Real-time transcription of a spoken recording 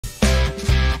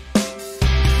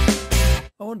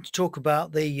want to talk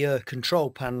about the control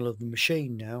panel of the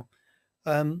machine now.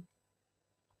 Um,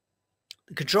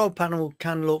 the control panel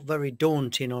can look very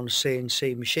daunting on a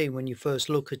CNC machine when you first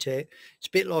look at it. It's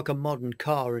a bit like a modern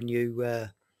car, and you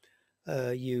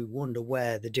wonder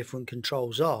where the different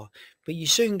controls are. But you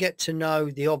soon get to know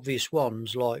the obvious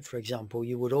ones, like, for example,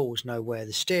 you would always know where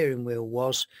the steering wheel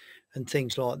was and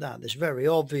things like that. There's very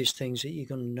obvious things that you're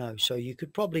going to know. So you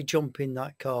could probably jump in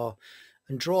that car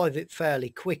and drive it fairly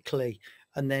quickly,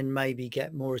 and then maybe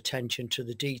get more attention to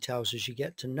the details as you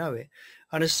get to know it.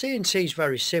 And a CNC is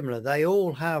very similar. They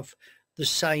all have the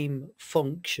same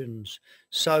functions.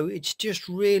 So it's just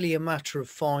really a matter of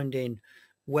finding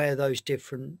where those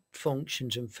different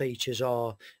functions and features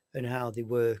are and how they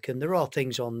work. And there are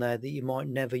things on there that you might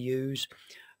never use,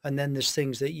 and then there's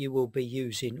things that you will be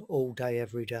using all day,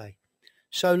 every day.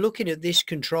 So looking at this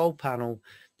control panel,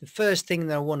 the first thing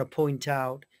that I want to point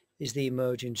out is the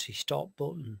emergency stop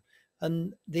button.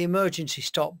 And the emergency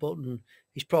stop button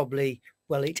is probably,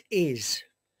 well, it is.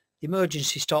 The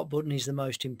emergency stop button is the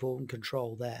most important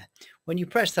control there. When you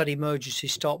press that emergency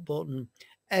stop button,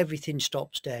 everything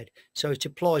stops dead. So it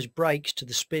applies brakes to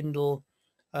the spindle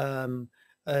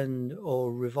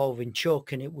or revolving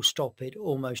chuck, and it will stop it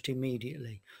almost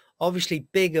immediately. Obviously,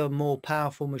 bigger, more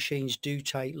powerful machines do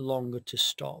take longer to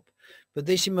stop. But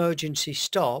this emergency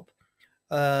stop,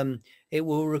 it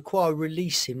will require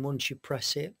releasing once you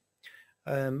press it.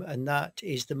 And that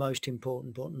is the most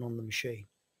important button on the machine.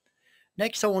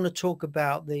 Next, I want to talk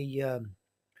about the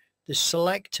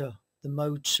selector, the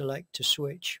mode selector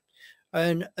switch.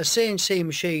 And a CNC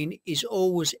machine is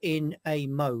always in a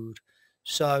mode.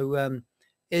 So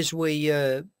as we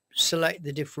select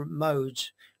the different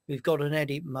modes, we've got an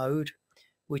edit mode,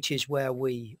 which is where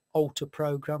we alter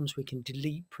programs, we can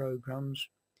delete programs.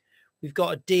 We've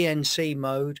got a DNC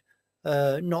mode,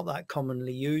 not that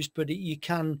commonly used, but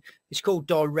it's called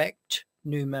direct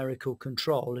numerical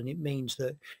control, and it means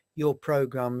that your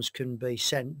programs can be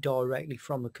sent directly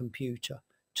from a computer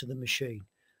to the machine.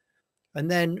 And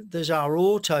then there's our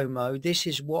auto mode. This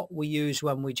is what we use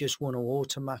when we just want to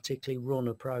automatically run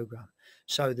a program.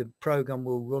 So the program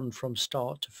will run from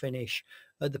start to finish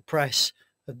at the press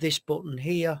of this button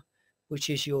here, which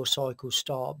is your cycle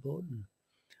start button.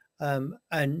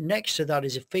 And next to that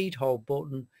is a feed hold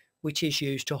button, which is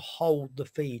used to hold the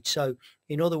feed. So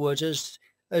in other words,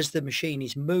 as the machine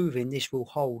is moving, this will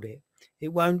hold it.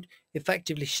 It won't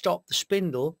effectively stop the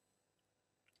spindle,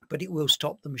 but it will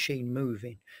stop the machine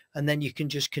moving. And then you can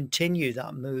just continue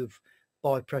that move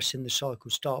by pressing the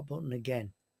cycle start button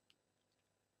again.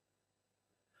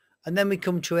 And then we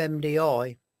come to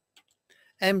MDI.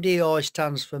 MDI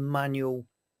stands for manual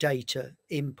data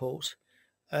input.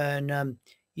 And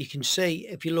you can see,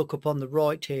 if you look up on the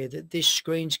right here, that this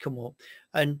screen's come up,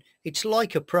 and it's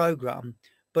like a program,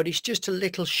 but it's just a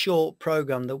little short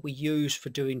program that we use for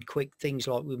doing quick things,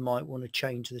 like we might want to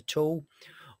change the tool,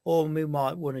 or we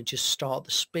might want to just start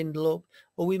the spindle up,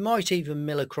 or we might even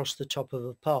mill across the top of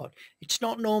a part. It's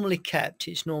not normally kept,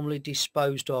 it's normally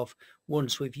disposed of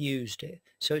once we've used it.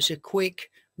 So it's a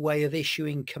quick way of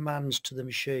issuing commands to the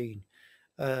machine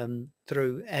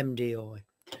through MDI.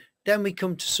 Then we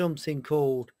come to something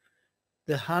called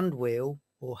the hand wheel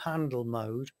or handle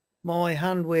mode. My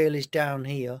hand wheel is down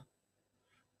here.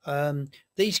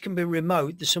 These can be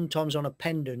remote. They're sometimes on a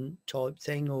pendant type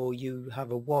thing, or you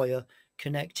have a wire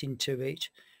connecting to it.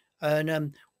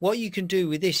 And what you can do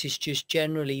with this is just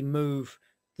generally move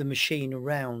the machine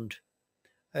around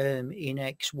in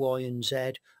X, Y, and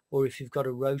Z, or if you've got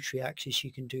a rotary axis,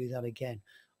 you can do that again.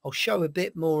 I'll show a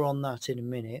bit more on that in a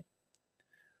minute.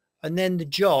 And then the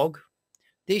jog,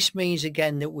 this means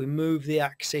again that we move the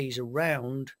axes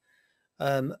around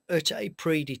at a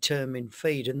predetermined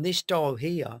feed. And this dial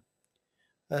here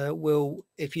will,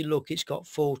 if you look, it's got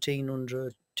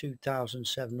 1400,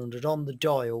 2700 on the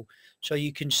dial. So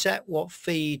you can set what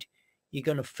feed you're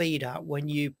going to feed at when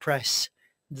you press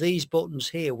these buttons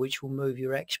here, which will move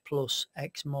your X plus,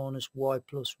 X minus, Y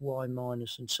plus, Y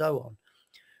minus, and so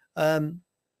on.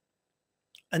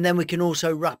 And then we can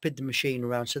also rapid the machine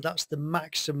around. So that's the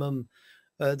maximum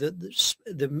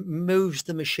that moves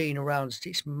the machine around at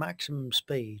its maximum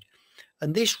speed.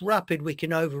 And this rapid we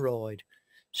can override.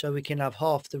 So we can have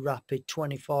half the rapid,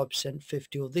 25%,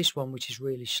 50, or this one, which is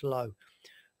really slow.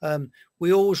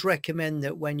 We always recommend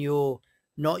that when you're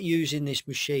not using this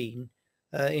machine,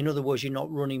 in other words, you're not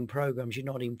running programs, you're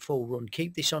not in full run,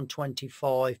 keep this on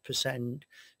 25%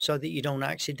 so that you don't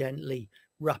accidentally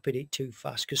rapid it too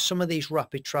fast, because some of these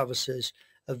rapid traversers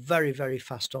are very, very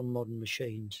fast on modern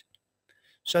machines.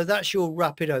 So that's your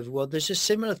rapid override. There's a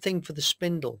similar thing for the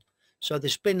spindle. So the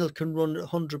spindle can run at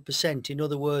 100%. In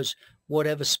other words,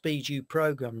 whatever speed you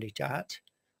programmed it at,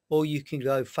 or you can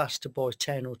go faster by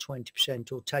 10 or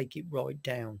 20% or take it right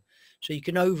down. So you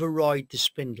can override the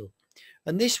spindle.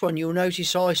 And this one, you'll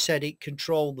notice I said it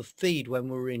controlled the feed when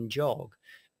we're in jog,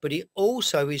 but it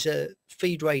also is a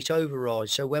feed rate override.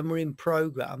 So when we're in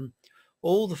program,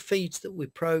 all the feeds that we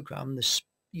program, the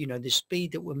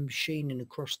speed that we're machining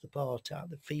across the part at,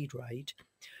 the feed rate,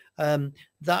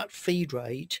 that feed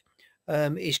rate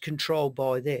is controlled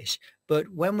by this. But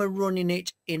when we're running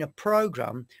it in a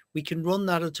program, we can run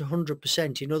that at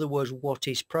 100%. In other words, what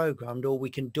is programmed, or we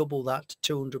can double that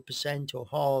to 200% or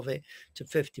halve it to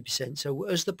 50%. So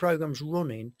as the program's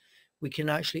running, we can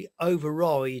actually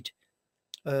override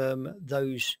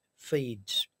those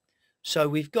feeds. So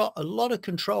we've got a lot of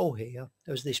control here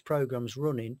as this program's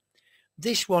running.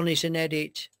 This one is an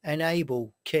edit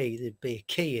enable key. There'd be a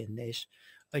key in this,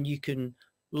 and you can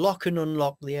lock and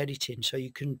unlock the editing. So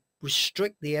you can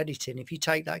restrict the editing. If you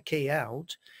take that key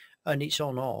out and it's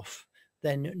on off,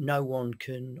 then no one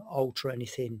can alter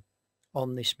anything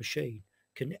on this machine,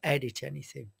 can edit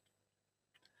anything.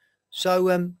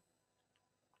 So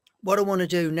what I want to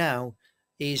do now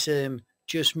is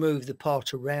just move the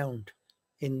part around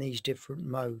in these different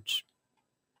modes.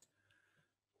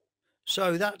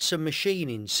 So that's a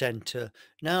machining center.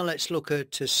 Now let's look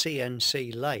at a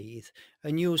CNC lathe,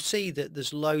 and you'll see that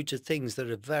there's loads of things that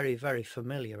are very, very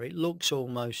familiar. It looks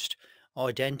almost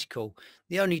identical.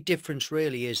 The only difference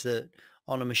really is that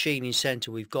on a machining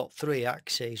center we've got 3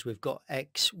 axes. We've got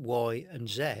X, Y and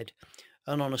Z,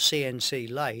 and on a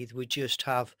CNC lathe we just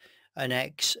have an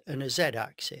X and a Z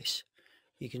axis.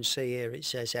 You can see here it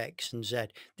says X and Z.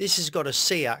 This has got a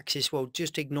C axis. Well,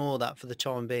 just ignore that for the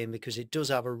time being, because it does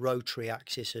have a rotary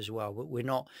axis as well. But we're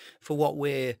not, for what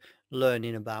we're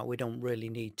learning about, we don't really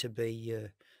need to be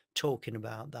talking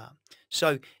about that.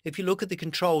 So if you look at the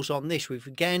controls on this, we've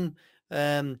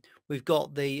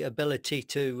got the ability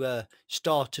to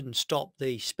start and stop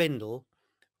the spindle.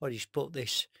 I just put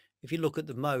this, if you look at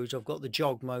the modes, I've got the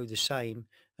jog mode the same.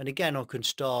 And again, I can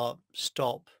start,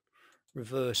 stop,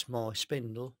 reverse my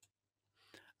spindle,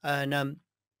 and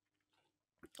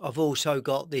I've also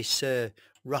got this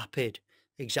rapid,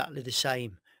 exactly the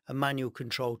same, a manual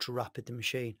control to rapid the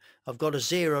machine. I've got a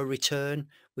 0 return,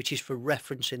 which is for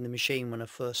referencing the machine when I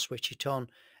first switch it on.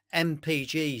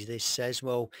 MPG, this says.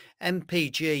 Well,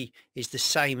 MPG is the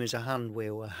same as a hand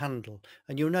wheel, a handle,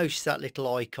 and you'll notice that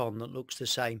little icon that looks the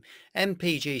same.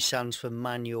 MPG stands for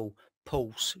manual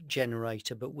pulse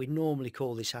generator, but we normally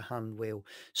call this a hand wheel.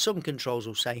 Some controls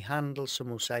will say handle, some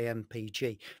will say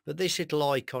MPG, but this little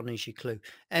icon is your clue.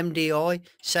 MDI,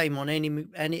 same on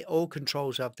any all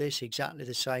controls have this, exactly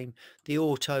the same. The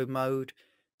auto mode,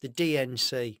 the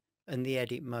DNC and the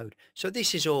edit mode. So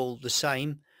this is all the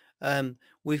same.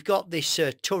 We've got this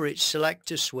turret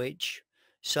selector switch,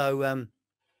 so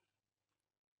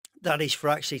that is for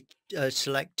actually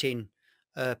selecting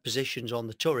positions on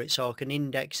the turret, so I can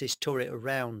index this turret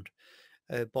around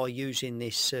by using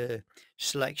this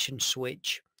selection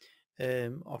switch.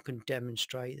 I can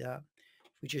demonstrate that.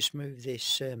 If we just move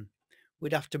this,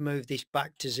 we'd have to move this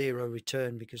back to 0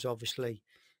 return, because obviously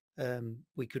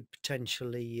we could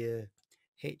potentially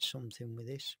hit something with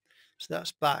this. So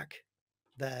that's back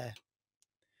there.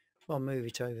 If I move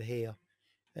it over here,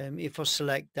 if I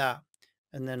select that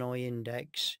and then I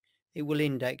index, it will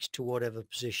index to whatever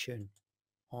position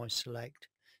I select.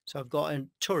 So I've got a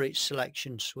turret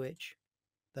selection switch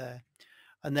there,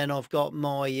 and then I've got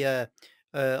my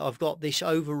I've got this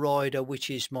overrider, which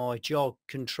is my jog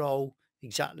control,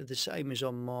 exactly the same as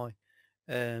on my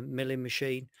milling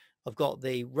machine. I've got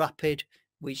the rapid,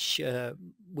 which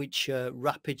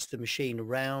rapids the machine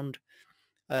around.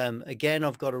 Again,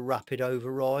 I've got a rapid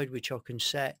override, which I can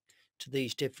set to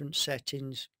these different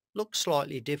settings. Looks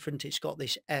slightly different. It's got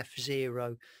this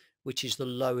F0, which is the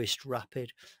lowest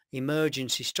rapid.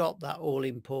 Emergency stop, that all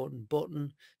important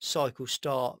button. Cycle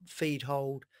start, feed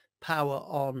hold, power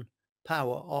on,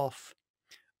 power off.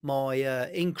 My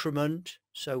increment,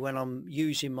 so when I'm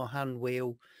using my hand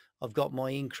wheel, I've got my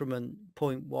increment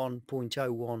 0.1,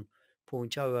 0.01,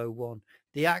 0.001.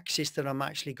 The axis that I'm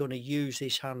actually going to use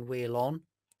this hand wheel on.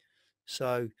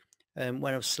 So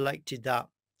when I've selected that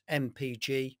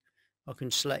MPG, I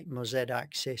can select my Z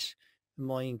axis and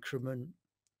my increment,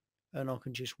 and I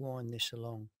can just wind this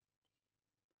along.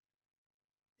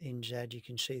 In Z you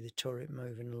can see the turret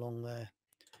moving along there,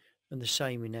 and the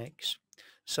same in X.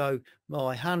 So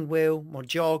my hand wheel, my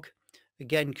jog,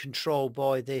 again controlled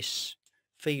by this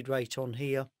feed rate on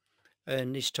here,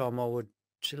 and this time I would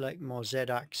select my Z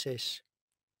axis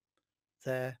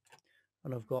there,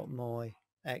 and I've got my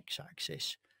X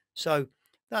axis. So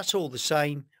that's all the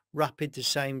same. Rapid the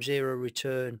same, 0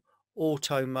 return,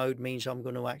 Auto mode means I'm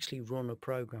going to actually run a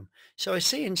program. So a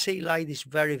CNC lathe is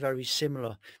very, very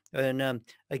similar. And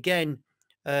again,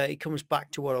 it comes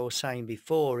back to what I was saying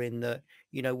before, in that,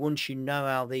 once you know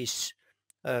how these,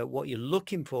 what you're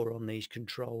looking for on these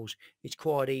controls, it's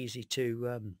quite easy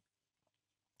to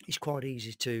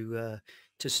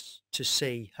to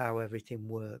see how everything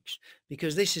works,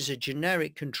 because this is a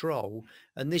generic control,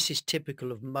 and this is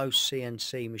typical of most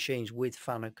CNC machines with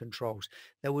fanner controls.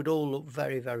 They would all look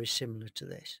very, very similar to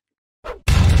this.